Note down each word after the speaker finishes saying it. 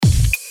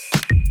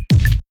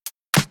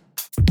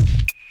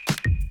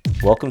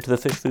Welcome to the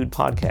Fish Food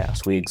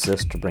Podcast. We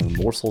exist to bring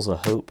morsels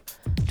of hope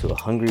to a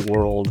hungry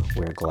world.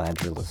 We're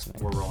glad you're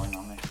listening. We're rolling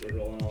on there. We're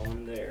rolling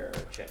on there.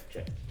 Check.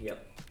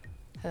 Yep.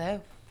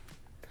 Hello.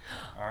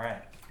 All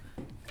right.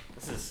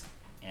 This is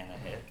Anna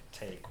Hit,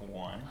 take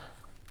one.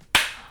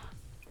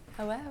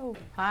 Hello.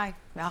 Hi.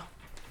 Well,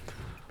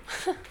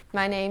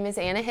 my name is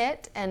Anna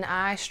Hitt, and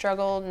I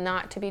struggle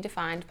not to be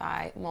defined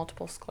by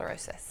multiple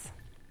sclerosis.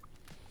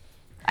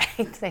 I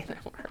hate saying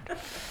that word.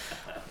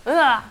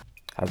 Ugh.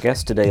 Our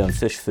guest today on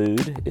Fish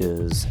Food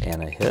is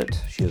Anna Hitt.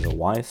 She is a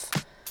wife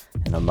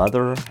and a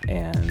mother,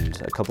 and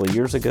a couple of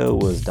years ago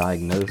was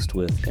diagnosed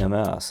with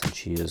MS, and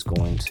she is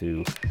going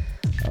to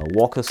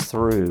walk us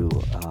through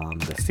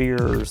the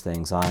fears, the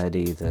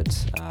anxiety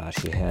that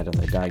she had in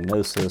the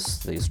diagnosis,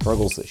 the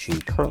struggles that she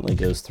currently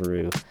goes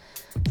through.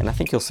 And I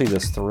think you'll see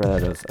this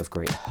thread of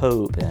great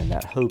hope, and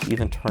that hope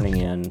even turning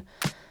in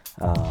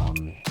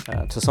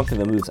to something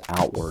that moves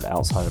outward,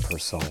 outside of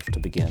herself, to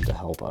begin to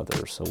help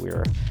others. So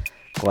we're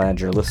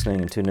glad you're listening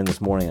and tuned in this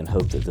morning, and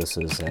hope that this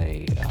is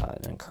an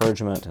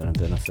encouragement and a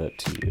benefit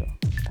to you.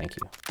 Thank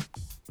you.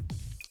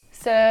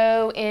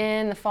 So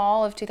in the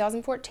fall of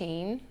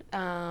 2014,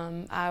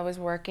 I was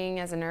working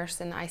as a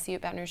nurse in the ICU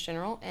at Baton Rouge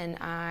General, and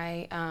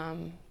I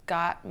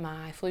got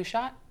my flu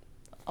shot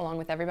along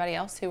with everybody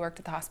else who worked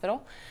at the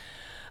hospital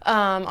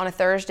on a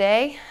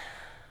Thursday.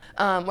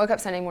 Woke up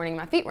Sunday morning,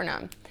 my feet were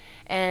numb.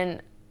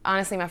 And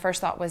honestly, my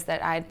first thought was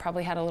that I'd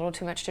probably had a little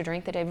too much to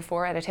drink the day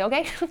before at a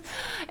tailgate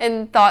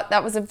and thought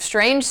that was a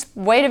strange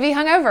way to be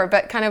hungover,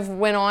 but kind of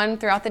went on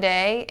throughout the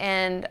day.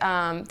 And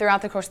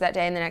throughout the course of that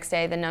day and the next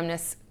day, the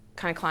numbness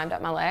kind of climbed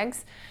up my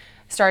legs.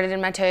 Started in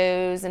my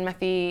toes and my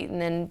feet,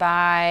 and then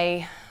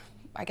by,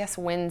 I guess,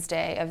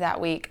 Wednesday of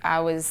that week, I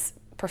was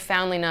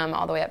profoundly numb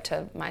all the way up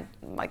to my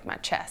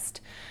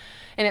chest.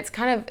 And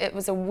it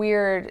was a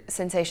weird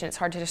sensation. It's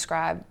hard to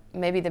describe.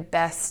 Maybe the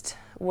best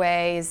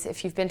way is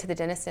if you've been to the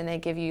dentist and they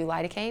give you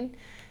lidocaine,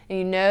 and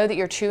you know that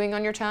you're chewing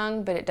on your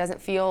tongue, but it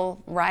doesn't feel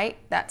right.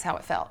 That's how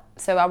it felt.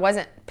 So I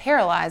wasn't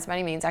paralyzed by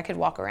any means. I could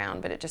walk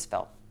around, but it just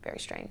felt very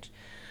strange.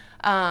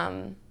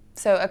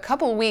 So a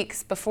couple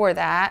weeks before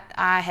that,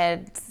 I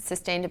had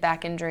sustained a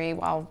back injury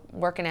while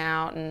working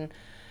out and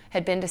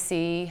had been to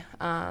see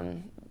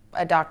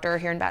a doctor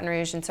here in Baton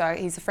Rouge. And so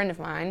he's a friend of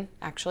mine,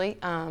 actually.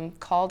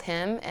 Called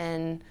him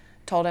and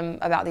told him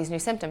about these new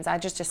symptoms. I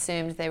just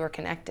assumed they were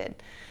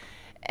connected.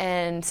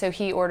 And so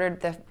he ordered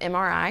the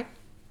MRI,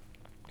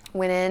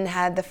 went in,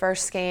 had the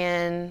first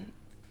scan.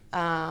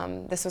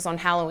 This was on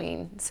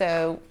Halloween.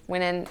 So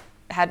went in,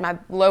 had my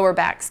lower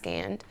back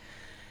scanned,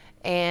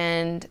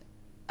 and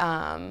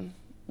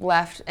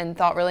left and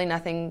thought really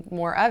nothing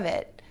more of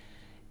it.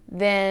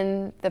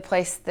 Then the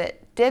place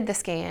that did the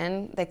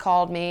scan, they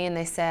called me and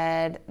they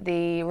said,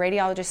 the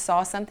radiologist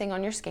saw something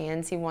on your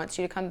scans. He wants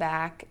you to come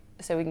back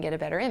so we can get a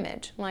better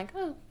image. I'm like,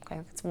 oh,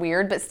 okay, that's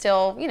weird, but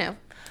still, you know.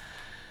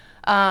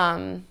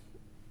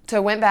 So I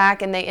went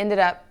back and they ended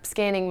up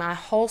scanning my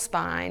whole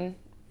spine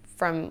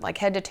from like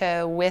head to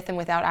toe with and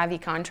without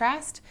IV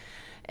contrast.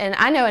 And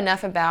I know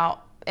enough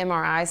about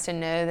MRIs to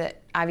know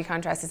that IV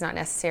contrast is not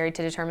necessary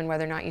to determine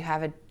whether or not you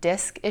have a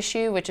disc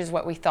issue, which is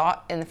what we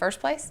thought in the first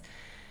place.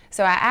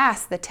 So I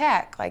asked the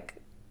tech, like,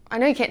 I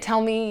know you can't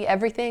tell me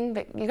everything,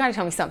 but you got to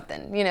tell me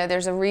something. You know,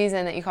 there's a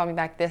reason that you called me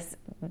back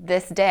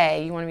this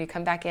day. You wanted me to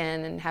come back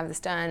in and have this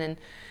done.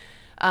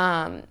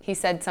 And he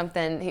said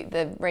something,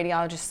 the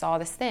radiologist saw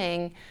this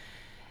thing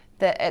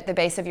that at the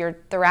base of your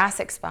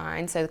thoracic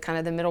spine, so kind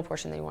of the middle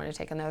portion that you wanted to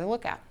take another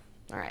look at.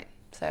 All right,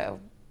 so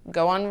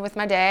go on with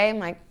my day. I'm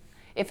like,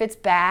 if it's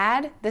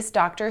bad, this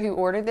doctor who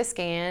ordered the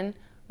scan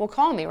will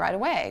call me right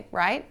away,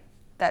 right?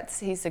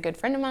 He's a good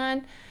friend of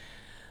mine.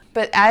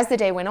 But as the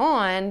day went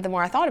on, the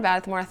more I thought about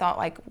it, the more I thought,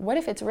 like, what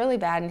if it's really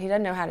bad and he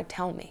doesn't know how to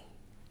tell me?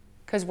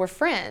 Because we're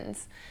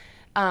friends.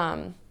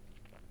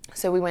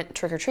 So we went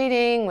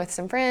trick-or-treating with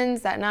some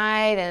friends that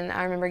night, and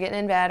I remember getting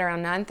in bed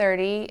around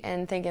 9:30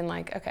 and thinking,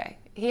 like, okay,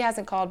 he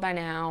hasn't called by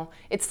now.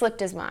 It slipped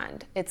his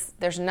mind.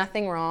 There's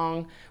nothing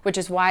wrong, which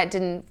is why it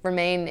didn't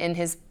remain in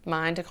his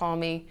mind to call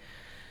me.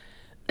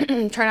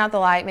 Turn out the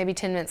light, maybe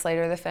 10 minutes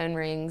later, the phone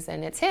rings,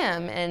 and it's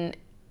him. And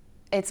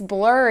it's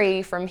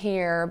blurry from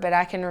here, but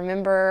I can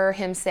remember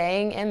him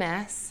saying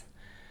MS,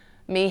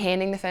 me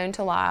handing the phone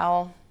to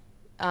Lyle,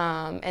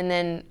 and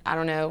then, I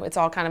don't know, it's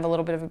all kind of a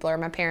little bit of a blur.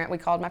 We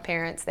called my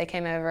parents, they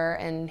came over,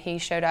 and he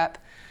showed up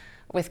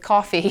with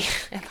coffee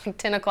at like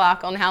 10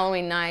 o'clock on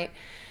Halloween night,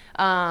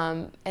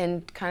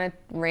 and kind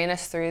of ran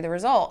us through the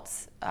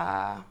results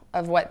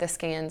of what the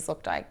scans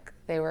looked like.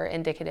 They were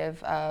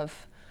indicative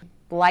of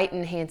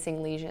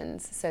light-enhancing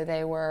lesions, so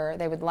they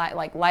would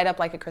light up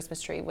like a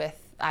Christmas tree with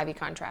IV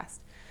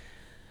contrast.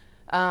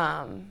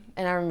 And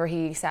I remember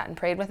he sat and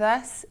prayed with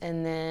us,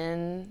 and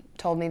then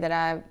told me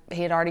that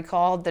he had already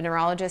called the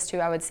neurologist who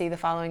I would see the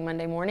following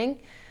Monday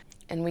morning.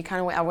 And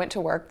I went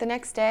to work the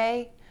next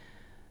day.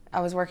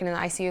 I was working in the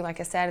ICU, like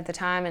I said, at the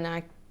time, and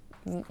I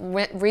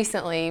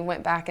recently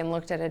went back and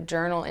looked at a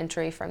journal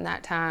entry from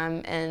that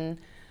time, and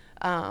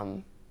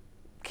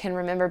can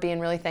remember being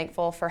really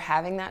thankful for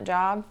having that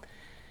job,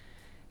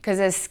 Because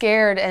as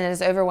scared and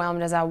as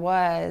overwhelmed as I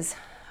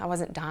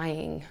wasn't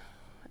dying.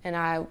 And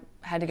I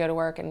had to go to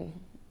work and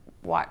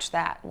watch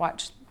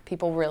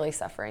people really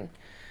suffering.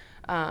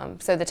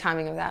 So the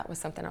timing of that was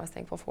something I was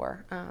thankful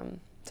for.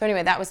 So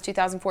anyway, that was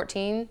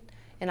 2014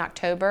 in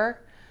October.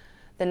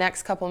 The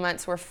next couple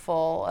months were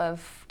full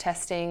of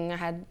testing. I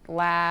had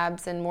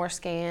labs and more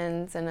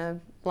scans and a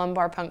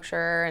lumbar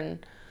puncture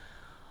and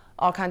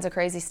all kinds of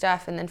crazy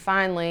stuff. And then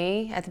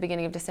finally, at the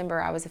beginning of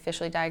December, I was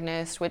officially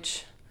diagnosed,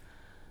 which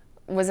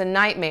was a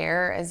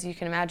nightmare, as you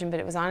can imagine, but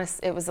it was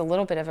a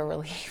little bit of a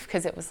relief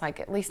because it was like,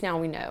 at least now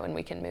we know and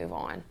we can move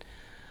on.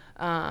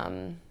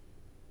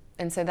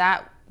 And so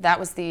that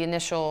was the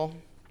initial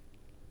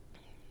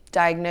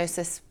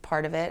diagnosis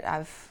part of it.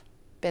 I've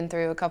been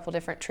through a couple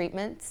different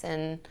treatments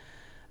and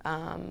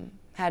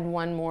had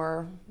one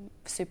more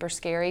super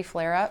scary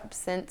flare-up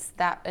since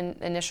that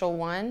initial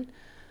one.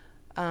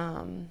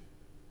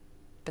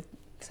 But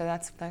so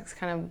that's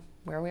kind of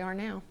where we are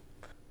now.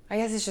 I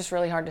guess it's just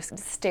really hard to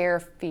stare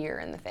fear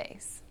in the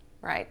face,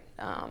 right?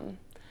 And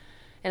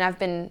I've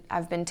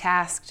been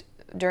tasked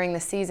during the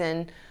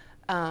season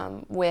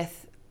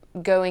with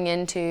going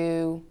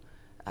into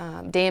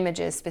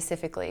damages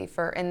specifically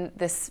and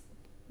this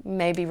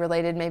may be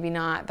related, maybe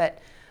not, but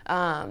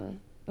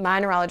my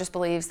neurologist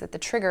believes that the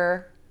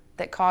trigger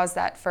that caused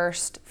that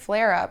first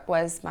flare-up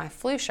was my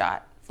flu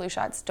shot. Flu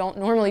shots don't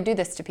normally do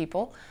this to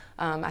people.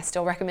 I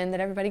still recommend that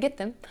everybody get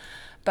them.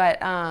 But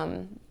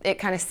it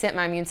kind of sent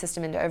my immune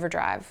system into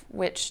overdrive,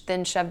 which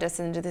then shoved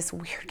us into this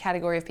weird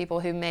category of people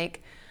who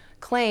make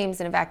claims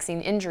in a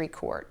vaccine injury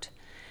court.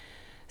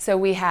 So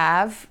we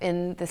have,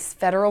 in this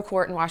federal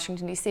court in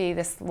Washington, D.C.,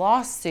 this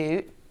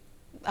lawsuit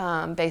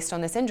based on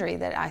this injury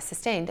that I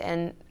sustained.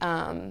 And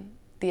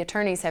the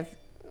attorneys have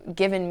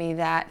given me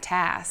that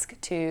task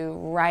to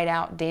write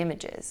out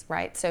damages,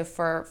 right? So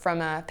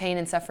from a pain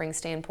and suffering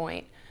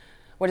standpoint,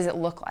 what does it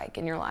look like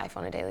in your life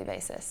on a daily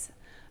basis?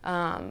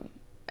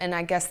 And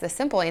I guess the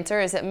simple answer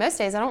is that most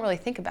days I don't really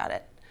think about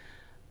it.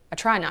 I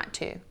try not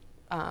to.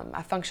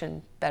 I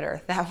function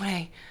better that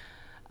way.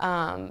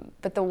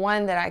 But the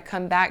one that I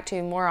come back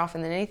to more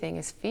often than anything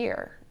is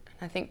fear.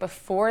 I think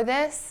before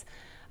this,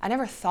 I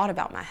never thought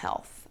about my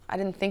health. I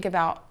didn't think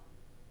about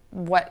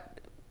what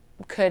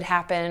could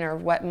happen or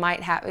what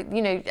might happen.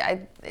 You know,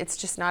 it's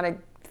just not a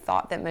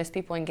thought that most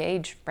people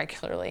engage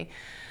regularly.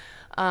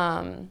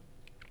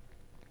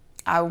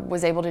 I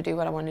was able to do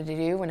what I wanted to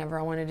do whenever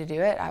I wanted to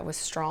do it. I was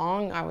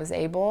strong. I was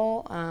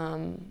able.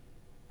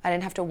 I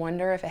didn't have to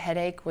wonder if a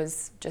headache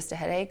was just a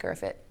headache or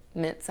if it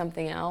meant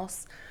something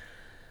else.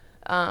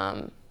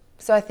 So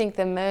I think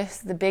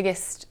the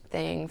biggest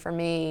thing for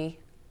me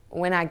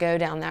when I go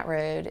down that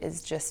road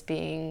is just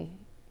being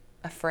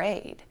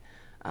afraid.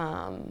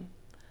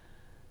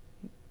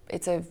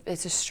 It's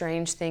a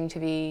strange thing to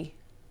be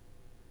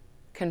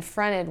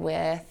confronted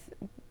with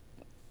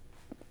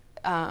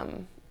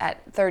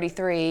at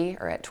 33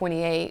 or at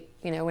 28,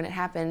 you know, when it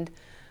happened,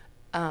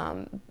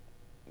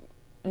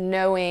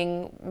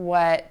 knowing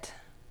what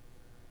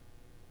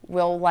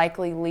will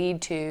likely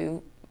lead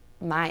to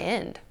my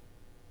end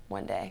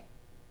one day.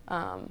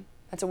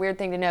 That's a weird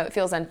thing to know. It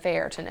feels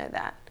unfair to know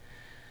that.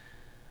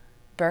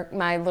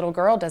 My little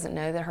girl doesn't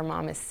know that her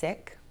mom is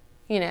sick.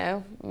 You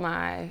know,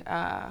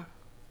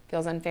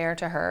 feels unfair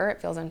to her.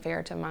 It feels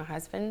unfair to my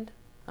husband.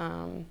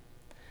 So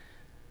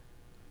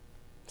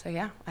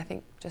yeah, I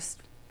think just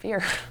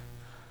fear.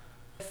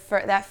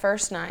 For that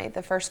first night,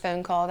 the first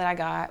phone call that I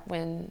got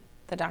when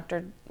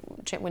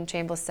when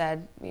Chambliss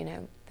said, you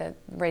know, the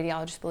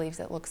radiologist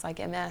believes it looks like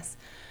MS,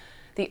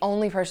 the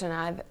only person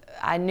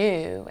I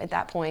knew at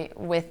that point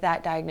with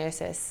that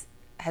diagnosis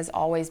has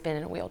always been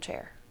in a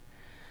wheelchair.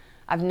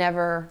 I've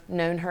never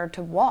known her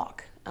to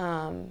walk.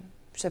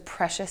 She's a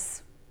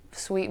precious,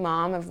 sweet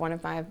mom of one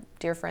of my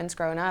dear friends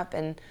growing up,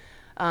 and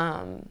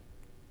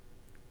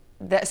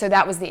so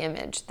that was the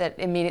image that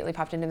immediately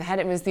popped into my head.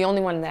 It was the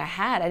only one that I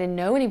had. I didn't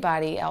know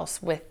anybody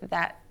else with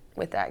that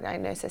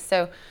diagnosis.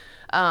 So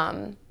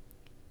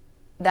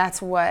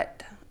that's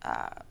what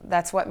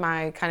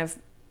my kind of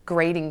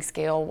grading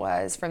scale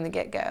was from the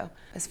get-go.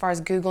 As far as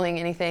Googling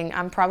anything,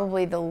 I'm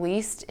probably the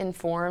least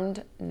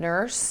informed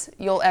nurse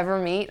you'll ever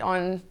meet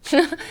on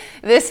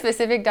this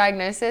specific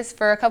diagnosis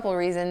for a couple of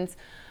reasons.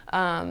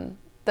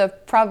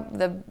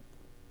 The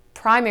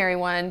primary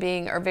one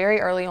being, or very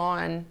early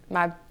on,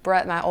 my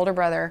older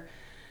brother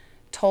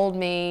told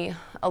me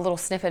a little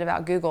snippet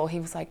about Google. He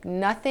was like,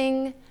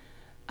 nothing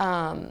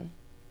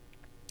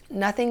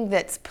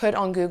that's put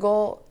on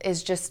Google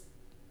is just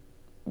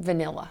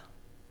vanilla.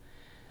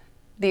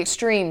 The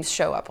extremes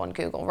show up on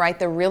Google, right?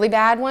 The really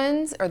bad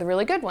ones or the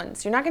really good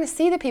ones. You're not going to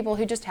see the people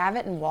who just have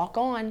it and walk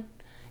on.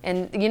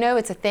 And you know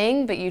it's a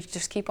thing, but you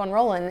just keep on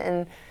rolling.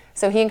 And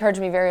so he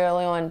encouraged me very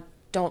early on,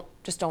 don't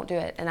do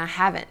it. And I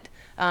haven't.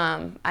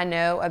 I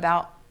know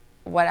about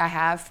what I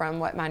have from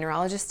what my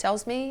neurologist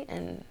tells me,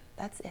 and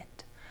that's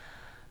it.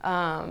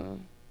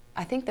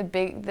 I think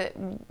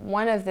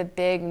one of the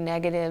big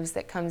negatives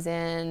that comes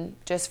in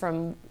just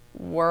from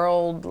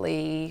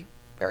worldly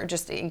or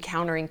just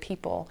encountering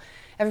people,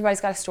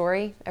 everybody's got a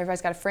story,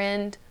 everybody's got a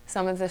friend,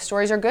 Some of the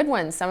stories are good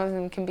ones. Some of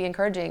them can be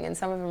encouraging, and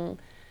some of them,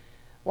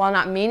 while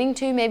not meaning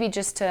to, maybe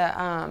just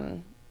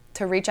to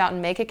reach out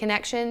and make a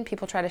connection,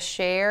 people try to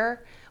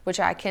share, which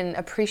I can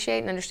appreciate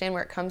and understand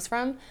where it comes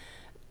from.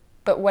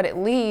 But what it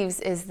leaves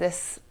is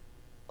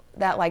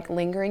that like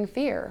lingering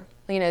fear.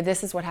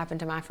 This is what happened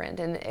to my friend,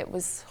 and it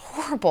was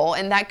horrible,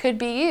 and that could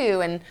be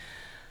you. And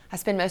I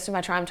spend most of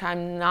my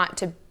time not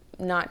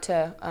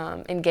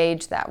to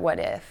engage that what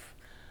if.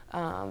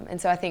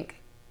 And so I think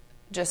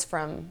just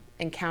from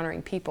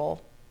encountering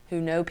people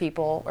who know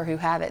people or who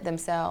have it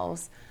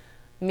themselves,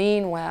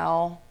 mean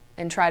well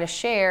and try to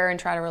share and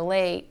try to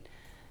relate,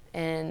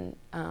 and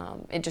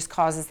it just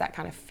causes that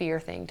kind of fear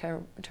thing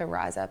to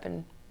rise up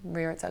and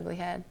rear its ugly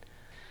head.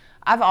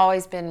 I've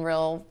always been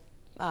real,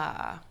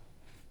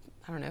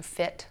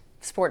 fit.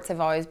 Sports have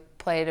always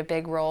played a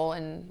big role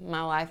in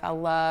my life. I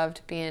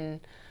loved being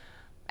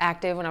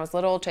active when I was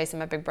little, chasing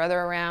my big brother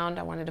around.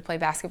 I wanted to play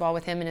basketball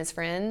with him and his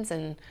friends,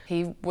 and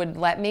he would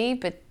let me,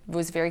 but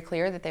was very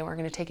clear that they weren't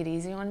going to take it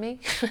easy on me,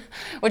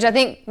 which I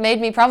think made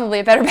me probably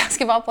a better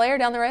basketball player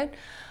down the road.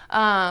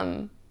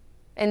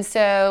 And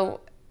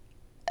so,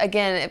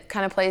 again, it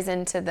kind of plays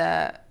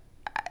into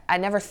I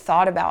never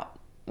thought about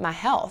my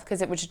health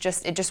because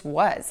it just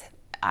was.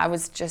 I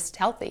was just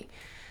healthy.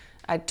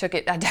 I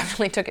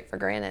definitely took it for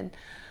granted.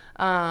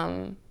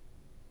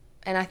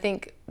 And I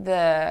think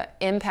the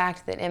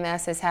impact that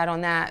MS has had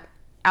on that,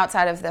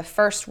 outside of the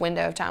first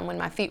window of time when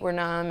my feet were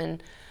numb,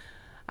 and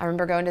I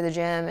remember going to the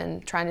gym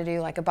and trying to do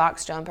like a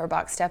box jump or a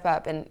box step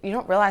up, and you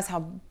don't realize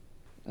how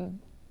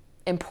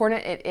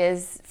important it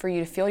is for you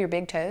to feel your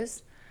big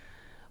toes.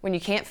 When you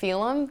can't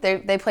feel them,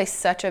 they play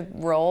such a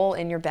role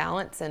in your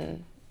balance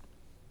and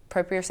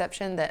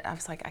proprioception that I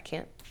was like, I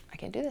can't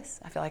do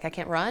this. I feel like I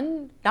can't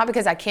run, not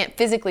because I can't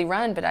physically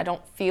run, but I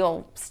don't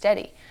feel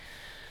steady.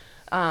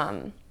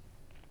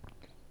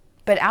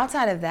 But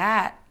outside of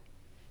that,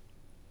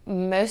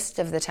 most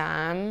of the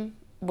time,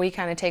 we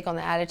kind of take on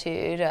the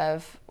attitude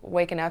of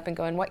waking up and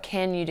going, what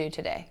can you do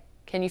today?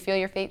 Can you feel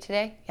your feet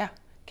today? Yeah.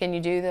 Can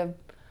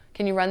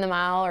you run the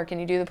mile, or can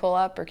you do the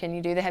pull-up, or can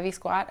you do the heavy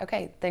squat?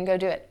 Okay, then go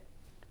do it.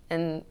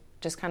 And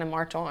just kind of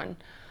march on.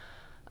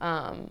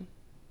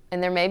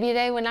 And there may be a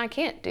day when I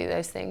can't do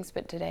those things,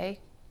 but today,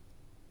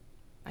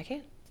 I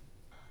can.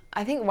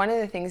 I think one of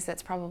the things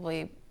that's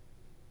probably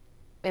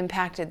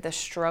impacted the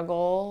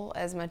struggle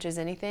as much as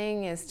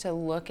anything is to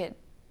look at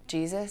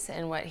Jesus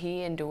and what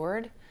he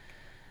endured.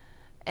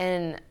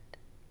 And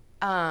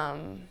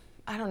I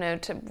don't know,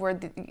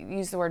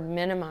 use the word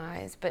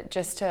minimize, but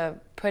just to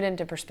put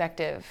into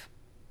perspective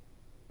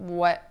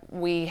what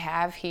we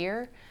have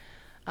here,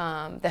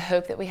 the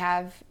hope that we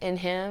have in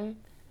him,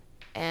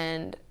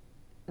 and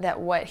that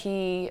what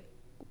he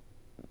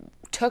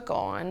took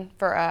on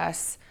for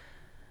us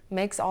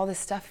makes all this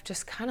stuff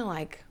just kind of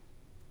like,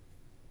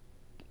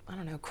 I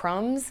don't know,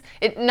 crumbs.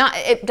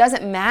 It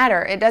doesn't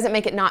matter. It doesn't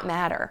make it not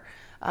matter.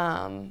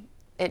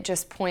 It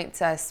just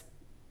points us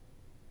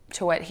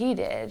to what he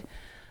did.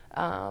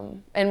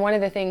 And one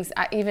of the things,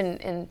 even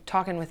in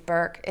talking with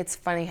Burke, it's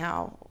funny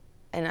how,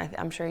 and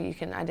I'm sure you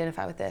can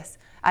identify with this,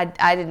 I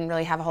didn't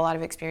really have a whole lot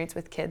of experience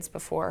with kids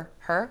before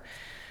her,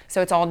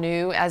 so it's all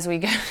new as we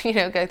go,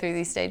 go through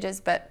these stages.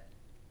 But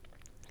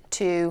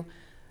to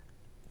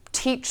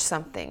teach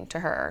something to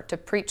her, to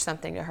preach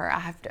something to her, I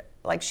have to,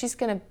 she's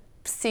going to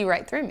see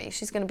right through me.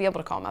 She's going to be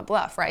able to call my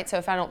bluff, right? So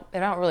if I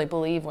don't really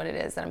believe what it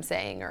is that I'm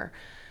saying, or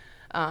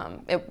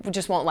it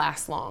just won't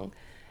last long.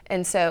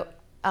 And so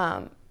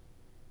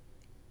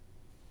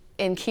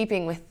in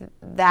keeping with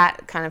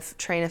that kind of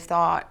train of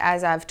thought,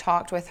 as I've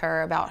talked with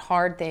her about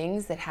hard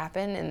things that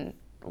happen in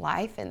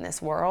life, in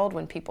this world,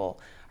 when people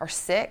are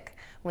sick,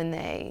 when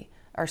they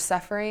are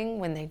suffering,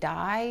 when they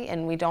die,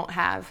 and we don't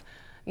have,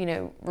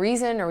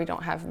 reason, or we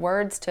don't have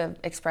words to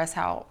express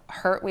how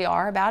hurt we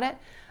are about it,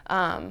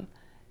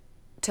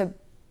 to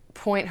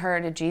point her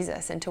to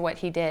Jesus and to what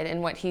he did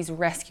and what he's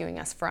rescuing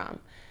us from.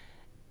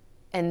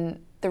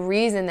 And the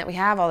reason that we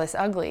have all this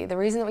ugly, the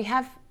reason that we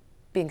have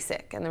being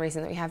sick, and the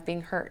reason that we have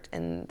being hurt,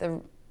 and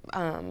the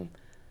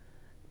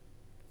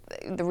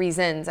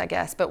reasons, I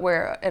guess, but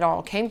where it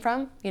all came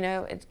from,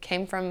 it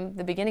came from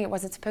the beginning. It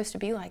wasn't supposed to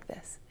be like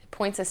this. It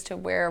points us to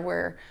where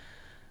we're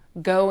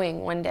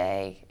going one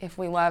day if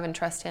we love and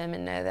trust him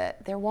and know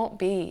that there won't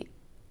be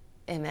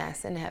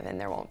MS in heaven,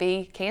 there won't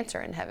be cancer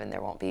in heaven,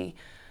 there won't be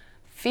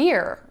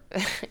fear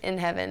in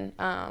heaven,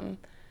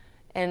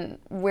 and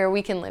where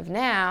we can live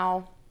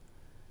now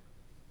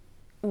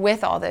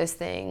with all those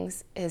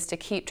things is to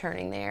keep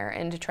turning there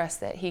and to trust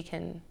that he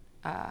can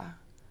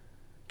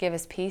give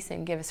us peace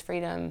and give us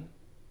freedom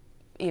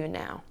even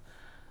now.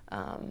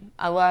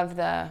 I love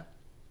the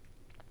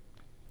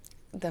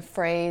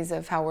phrase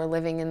of how we're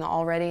living in the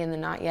already and the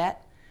not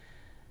yet.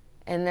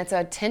 And that's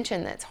a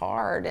tension that's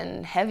hard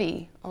and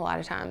heavy a lot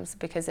of times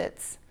because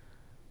it's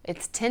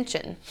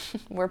tension.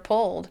 We're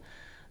pulled.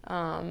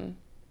 But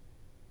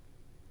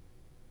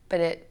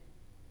it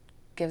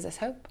gives us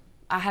hope.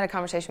 I had a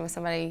conversation with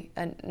somebody,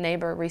 a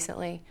neighbor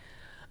recently,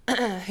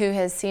 who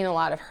has seen a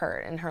lot of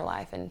hurt in her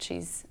life, and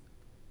she's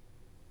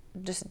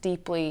just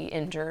deeply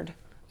injured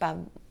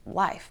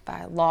life,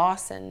 by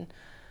loss and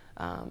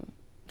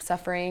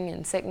suffering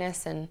and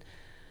sickness. And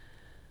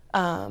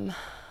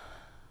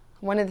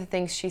one of the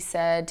things she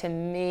said to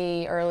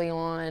me early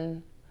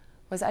on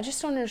was, I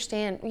just don't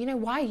understand,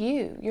 why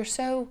you? You're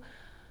so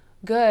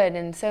good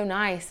and so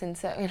nice and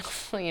so,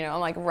 I'm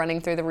like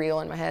running through the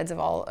reel in my heads of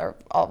all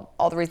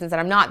the reasons that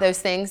I'm not those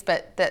things,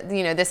 but that,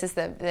 this is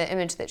the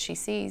image that she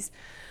sees.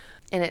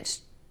 And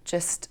it's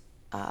just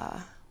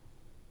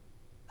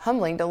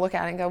humbling to look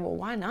at it and go, well,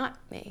 why not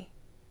me?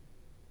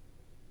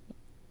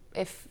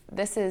 If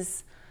this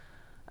is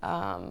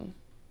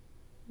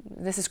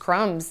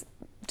crumbs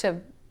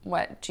to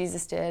what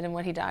Jesus did and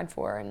what he died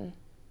for and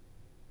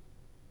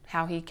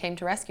how he came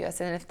to rescue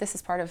us. And if this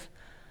is part of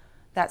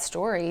that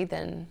story,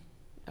 then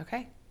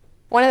okay.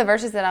 One of the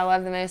verses that I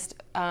love the most,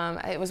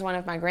 it was one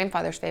of my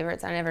grandfather's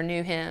favorites. I never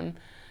knew him,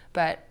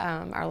 but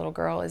our little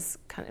girl is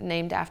kind of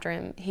named after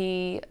him.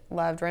 He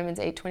loved Romans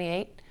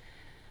 8:28.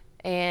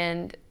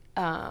 And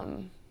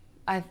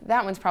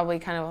that one's probably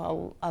kind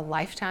of a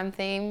lifetime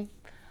theme.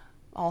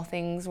 All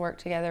things work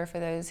together for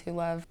those who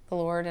love the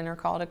Lord and are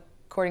called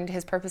according to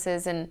his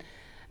purposes. And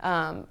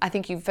I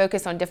think you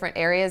focus on different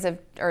areas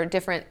or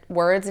different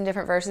words in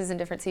different verses in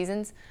different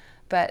seasons.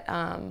 But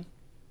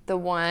the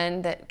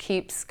one that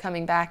keeps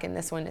coming back in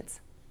this one,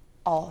 it's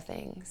all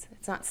things.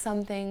 It's not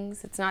some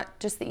things. It's not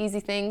just the easy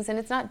things. And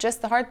it's not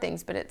just the hard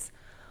things, but it's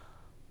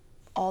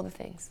all the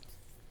things.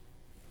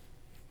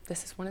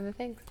 This is one of the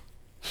things.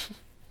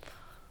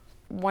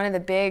 One of the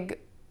big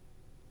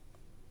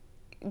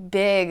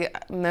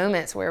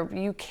moments where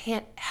you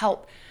can't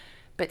help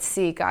but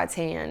see God's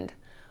hand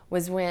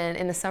was when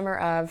in the summer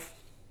of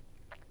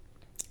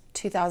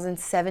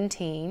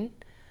 2017,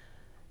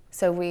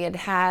 so we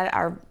had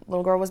our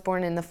little girl was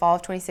born in the fall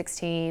of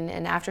 2016,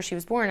 and after she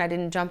was born, I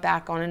didn't jump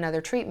back on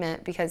another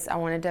treatment because I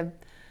wanted to,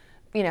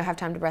 have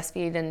time to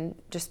breastfeed and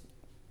just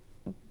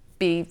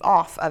be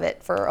off of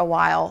it for a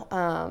while.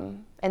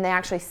 And they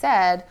actually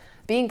said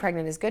being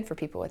pregnant is good for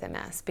people with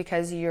MS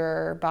because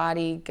your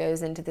body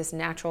goes into this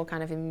natural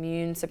kind of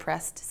immune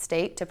suppressed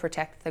state to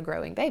protect the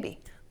growing baby.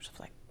 Which I was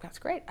like, that's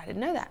great. I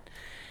didn't know that.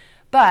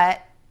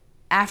 But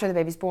after the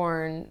baby's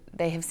born,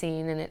 they have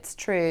seen, and it's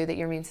true, that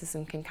your immune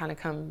system can kind of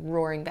come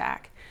roaring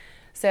back.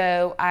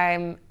 So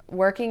I'm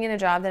working in a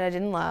job that I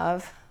didn't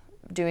love,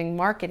 doing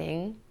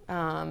marketing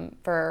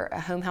for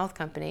a home health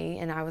company,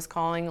 and I was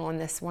calling on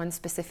this one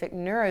specific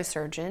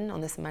neurosurgeon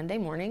on this Monday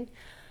morning.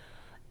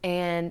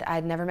 And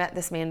I'd never met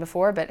this man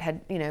before, but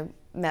had,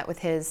 met with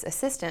his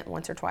assistant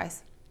once or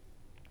twice.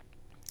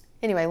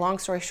 Anyway, long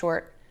story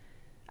short,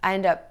 I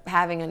ended up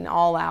having an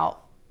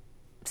all-out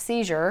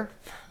seizure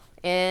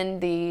in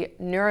the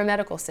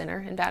neuromedical center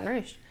in Baton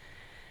Rouge.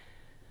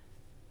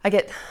 I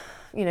get,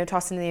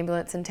 tossed into the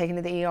ambulance and taken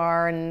to the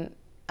ER, and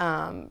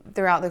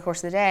throughout the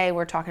course of the day,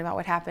 we're talking about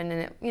what happened,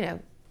 and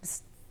it,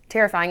 it's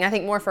terrifying. I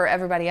think more for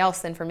everybody else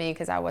than for me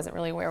because I wasn't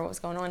really aware of what was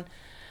going on.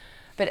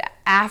 But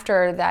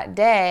after that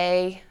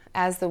day,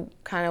 as the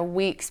kind of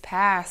weeks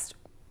passed,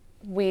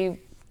 we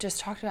just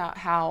talked about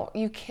how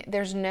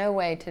there's no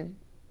way to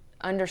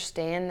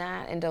understand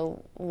that and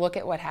to look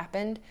at what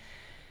happened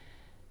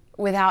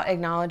without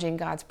acknowledging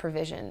God's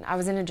provision. I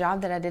was in a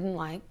job that I didn't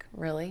like,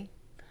 really.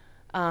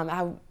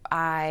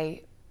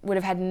 I would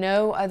have had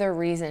no other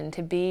reason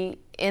to be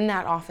in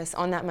that office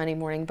on that Monday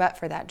morning but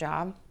for that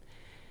job.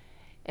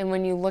 And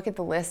when you look at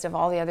the list of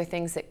all the other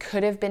things that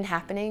could have been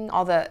happening,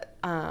 all the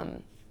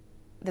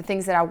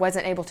things that I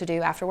wasn't able to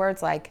do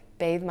afterwards, like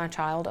bathe my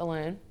child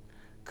alone,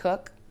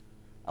 cook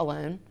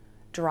alone,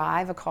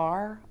 drive a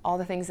car, all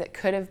the things that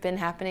could have been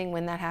happening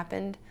when that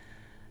happened,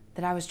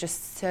 that I was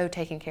just so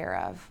taken care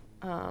of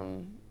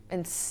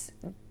and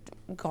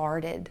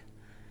guarded.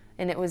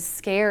 And it was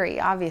scary,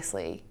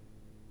 obviously,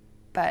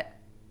 but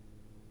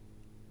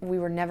we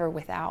were never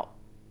without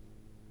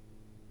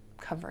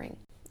covering.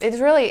 It's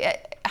really,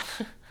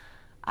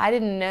 I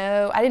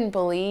didn't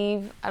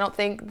believe, I don't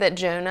think that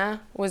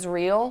Jonah was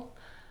real.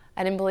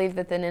 I didn't believe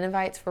that the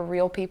Ninevites were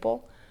real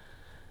people.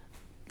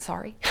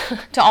 Sorry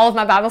to all of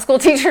my Bible school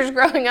teachers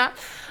growing up,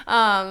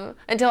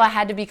 until I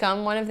had to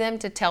become one of them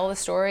to tell the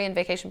story in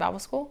Vacation Bible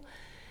School.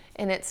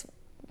 And it's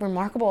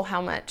remarkable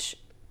how much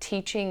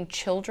teaching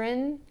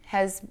children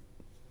has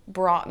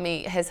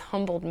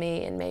humbled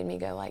me and made me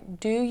go like,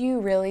 do you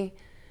really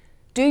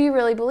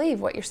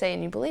believe what you're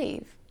saying you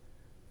believe?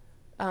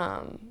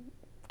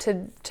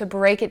 To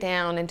break it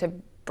down and to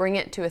bring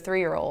it to a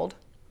 3-year-old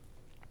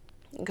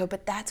and go,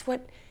 but that's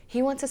what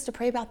he wants us to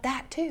pray about,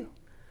 that too.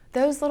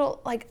 Those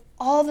little,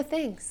 all the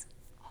things.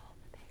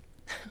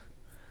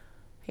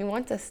 He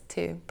wants us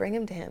to bring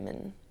him to him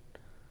and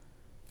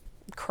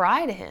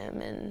cry to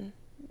him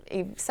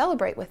and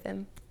celebrate with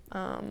him.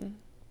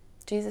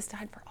 Jesus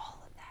died for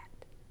all of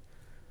that.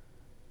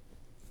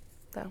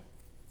 So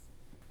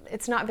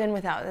it's not been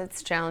without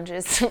its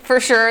challenges,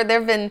 for sure. There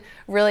have been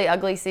really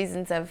ugly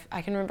seasons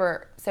I can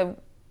remember,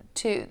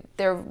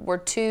 there were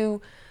 2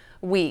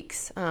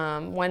 weeks,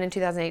 one in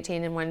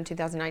 2018 and one in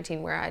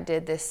 2019, where I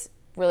did this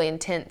really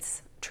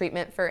intense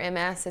treatment for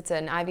MS. It's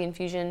an IV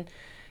infusion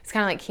it's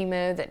kind of like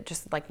chemo that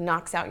just like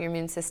knocks out your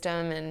immune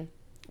system and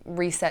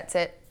resets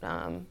it,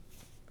 or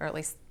at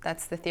least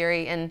that's the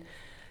theory. And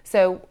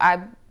so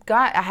I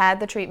had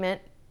the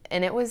treatment,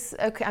 and it was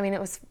okay. I mean,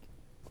 it was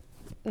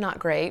not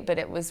great, but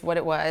it was what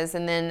it was.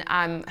 And then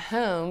I'm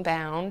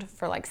homebound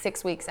for like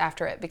 6 weeks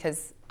after it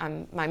because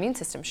my immune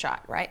system's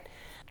shot, right?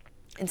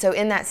 And so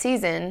in that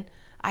season,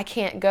 I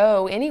can't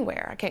go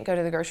anywhere. I can't go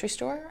to the grocery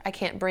store. I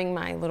can't bring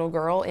my little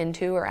girl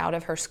into or out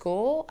of her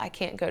school. I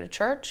can't go to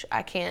church.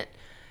 Just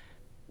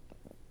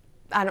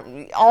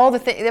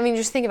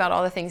think about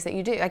all the things that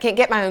you do. I can't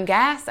get my own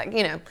gas, and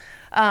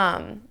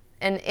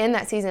in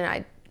that season,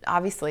 I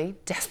obviously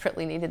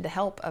desperately needed the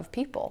help of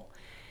people.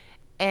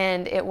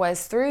 And it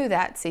was through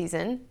that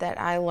season that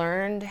I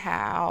learned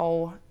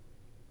how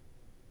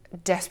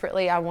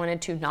desperately I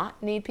wanted to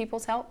not need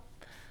people's help.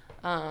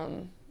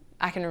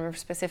 I can remember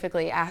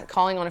specifically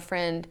calling on a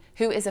friend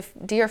who is a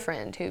dear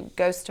friend who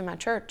goes to my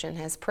church and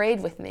has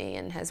prayed with me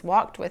and has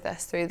walked with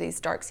us through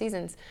these dark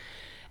seasons,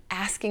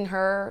 asking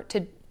her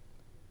to,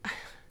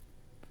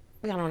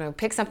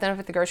 pick something up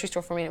at the grocery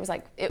store for me. And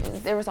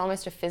there was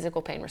almost a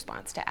physical pain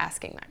response to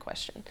asking that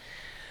question.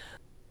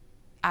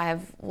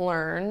 I've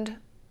learned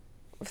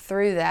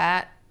through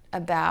that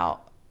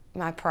about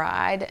my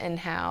pride and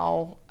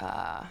how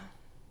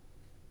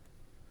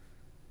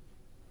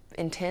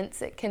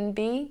intense it can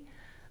be.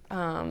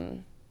 But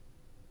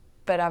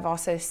I've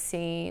also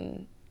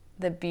seen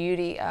the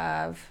beauty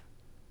of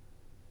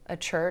a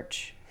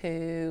church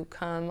who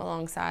come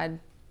alongside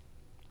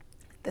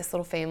this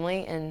little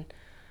family and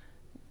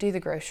do the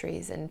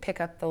groceries and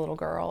pick up the little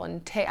girl.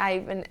 And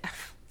a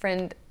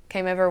friend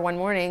came over one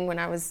morning when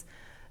I was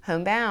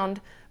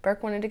homebound.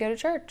 Burke wanted to go to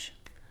church.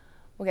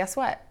 Well, guess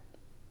what?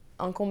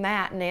 Uncle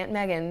Matt and Aunt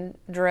Megan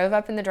drove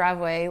up in the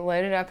driveway,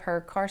 loaded up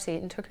her car seat,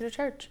 and took her to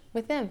church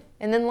with them.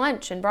 And then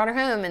lunch, and brought her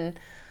home. And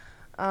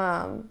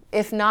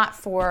if not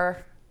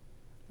for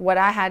what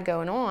I had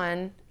going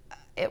on,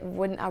 I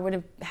would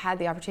have had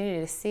the opportunity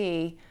to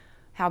see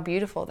how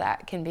beautiful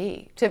that can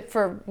be.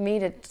 For me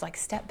to like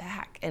step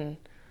back and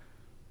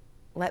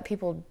let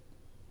people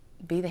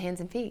be the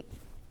hands and feet.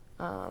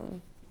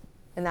 And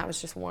that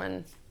was just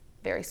one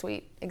very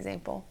sweet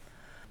example.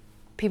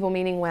 People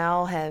meaning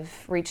well have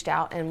reached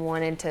out and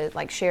wanted to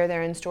like share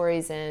their own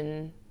stories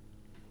and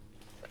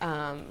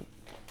kind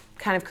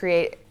of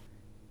create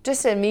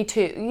just a me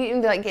too.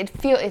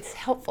 It's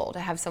helpful to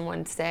have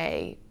someone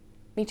say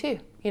me too,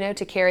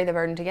 to carry the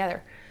burden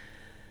together.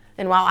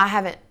 And while I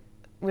haven't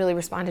really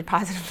responded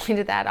positively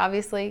to that,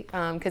 obviously,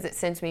 because it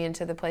sends me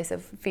into the place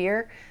of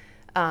fear,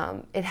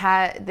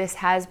 this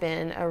has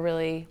been a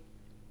really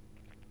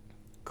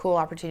cool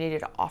opportunity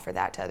to offer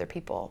that to other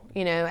people.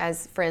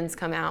 As friends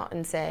come out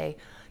and say,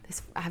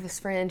 I have this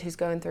friend who's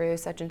going through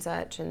such and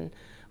such, and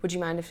would you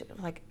mind if,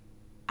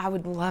 I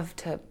would love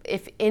to,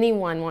 if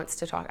anyone wants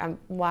to talk, I'm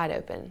wide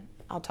open.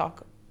 I'll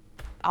talk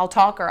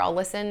or I'll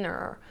listen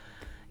or,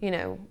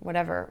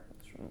 whatever.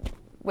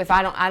 If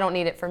I don't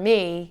need it for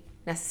me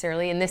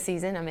necessarily in this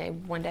season, I may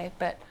one day,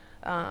 but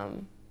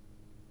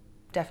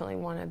definitely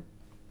want to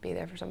be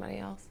there for somebody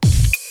else.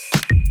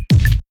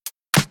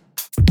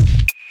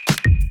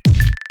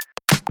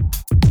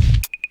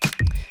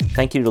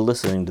 Thank you for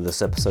listening to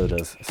this episode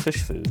of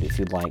Fish Food. If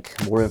you'd like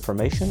more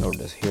information or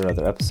to hear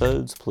other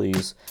episodes,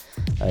 please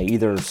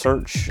either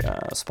search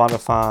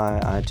Spotify,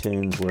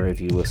 iTunes,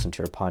 wherever you listen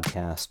to your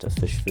podcast of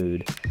Fish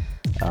Food.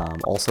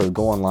 Also,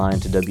 go online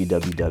to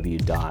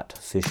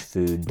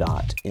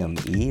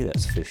www.fishfood.me.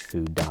 That's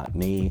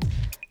fishfood.me.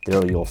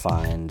 There you'll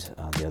find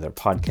the other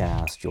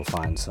podcasts. You'll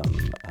find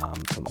some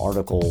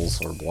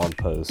articles or blog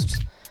posts,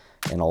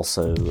 and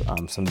also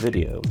some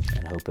video,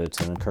 and hope it's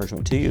an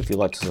encouragement to you. If you'd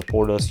like to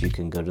support us, you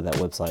can go to that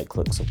website,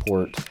 click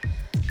support,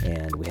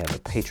 and we have a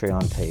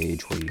Patreon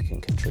page where you can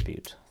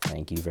contribute.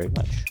 Thank you very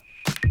much.